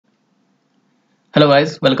Hello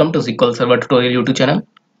guys, welcome to SQL Server tutorial YouTube channel.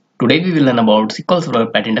 Today we will learn about SQL Server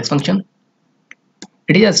PATINDEX function.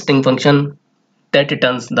 It is a string function that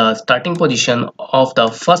returns the starting position of the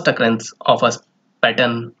first occurrence of a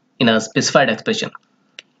pattern in a specified expression.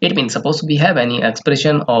 It means suppose we have any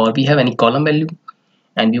expression or we have any column value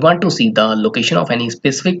and we want to see the location of any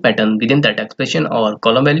specific pattern within that expression or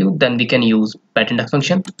column value, then we can use PATINDEX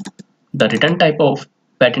function. The return type of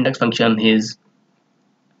PATINDEX function is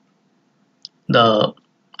the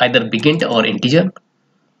either begint or integer.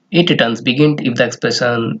 It returns begint if the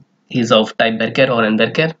expression is of type varchar or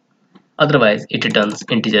nvarchar. Otherwise, it returns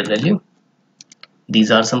integer value. These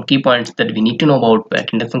are some key points that we need to know about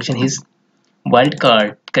PATINDEX function. Is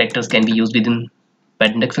wildcard characters can be used within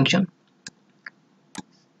PATINDEX function.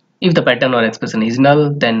 If the pattern or expression is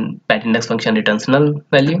null, then PATINDEX function returns null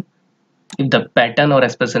value. If the pattern or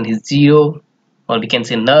expression is 0, or we can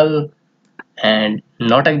say null and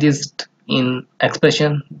not exist in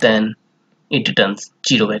expression, then it returns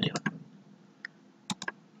 0 value.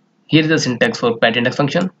 Here is the syntax for PATINDEX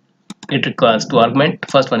function. It requires two arguments.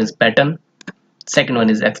 First one is pattern, second one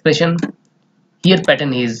is expression. Here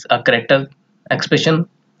pattern is a character expression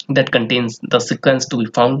that contains the sequence to be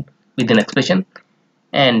found within expression,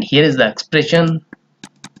 and here is the expression,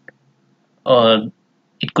 or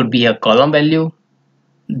it could be a column value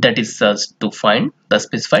that is searched to find the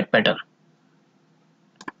specified pattern.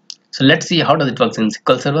 So let's see how does it works in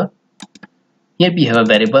SQL Server. Here we have a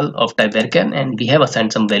variable of type varchar and we have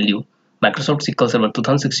assigned some value Microsoft SQL Server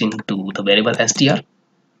 2016 to the variable str,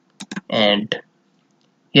 and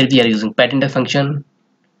here we are using PATINDEX function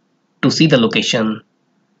to see the location,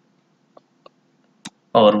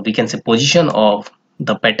 or we can say position of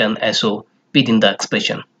the pattern SO within the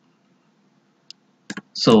expression.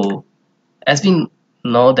 So as we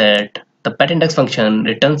know that the PATINDEX function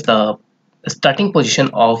returns the starting position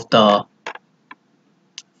of the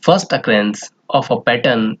first occurrence of a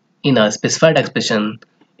pattern in a specified expression,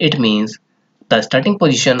 it means the starting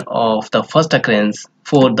position of the first occurrence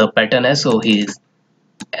for the pattern SO is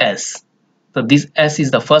S. So this S is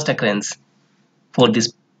the first occurrence for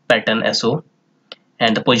this pattern SO,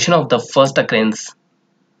 and the position of the first occurrence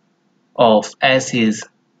of S is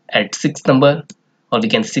at 6th number, or we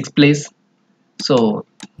can 6th place. So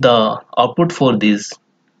the output for this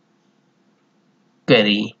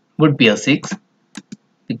query would be a 6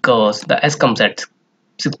 because the S comes at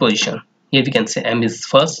 6th position. Here we can say M is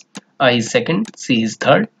first, I is second, C is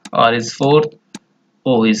third, R is fourth,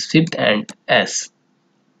 O is fifth, and S,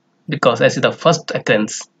 because S is the first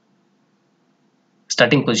occurrence,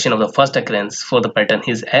 starting position of the first occurrence for the pattern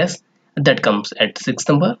is S, that comes at 6th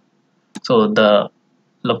number. So the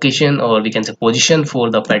location, or we can say position, for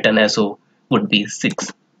the pattern SO would be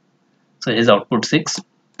 6. So his output 6.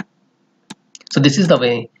 So this is the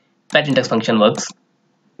way PATINDEX function works.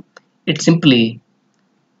 It simply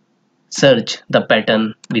search the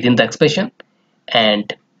pattern within the expression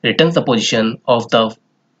and returns the position of the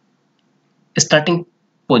starting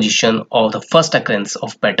position of the first occurrence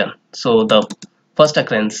of pattern. So the first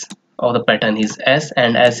occurrence of the pattern is S,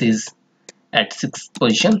 and S is at 6th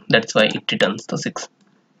position, that's why it returns the 6.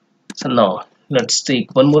 So now let's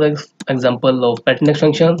take one more example of PATINDEX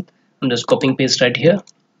function. I'm just copying paste right here,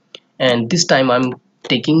 and this time I'm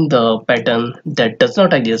taking the pattern that does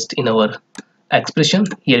not exist in our expression.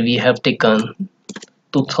 Here we have taken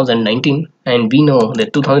 2019 and we know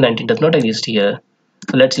that 2019 does not exist here.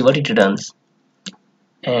 So let's see what it returns,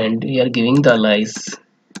 and we are giving the alias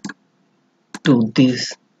to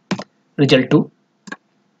this result 2,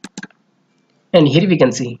 and here we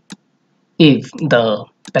can see if the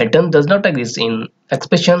pattern does not exist in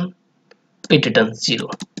expression, it returns 0.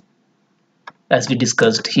 As we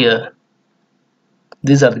discussed here,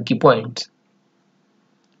 these are the key points.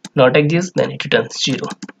 Not exist, then it returns 0.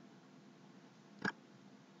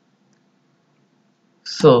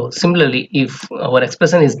 So similarly, if our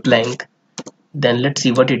expression is blank, then let's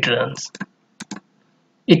see what it returns.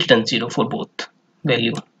 It returns 0 for both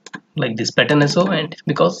value, like this pattern SO, and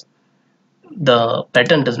because the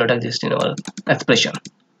pattern does not exist in our expression.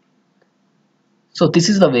 So this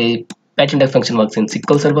is the way PATINDEX function works in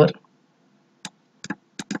SQL Server.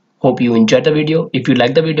 Hope you enjoyed the video. If you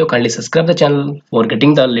like the video, kindly subscribe the channel for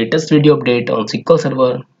getting the latest video update on SQL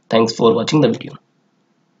Server. Thanks for watching the video.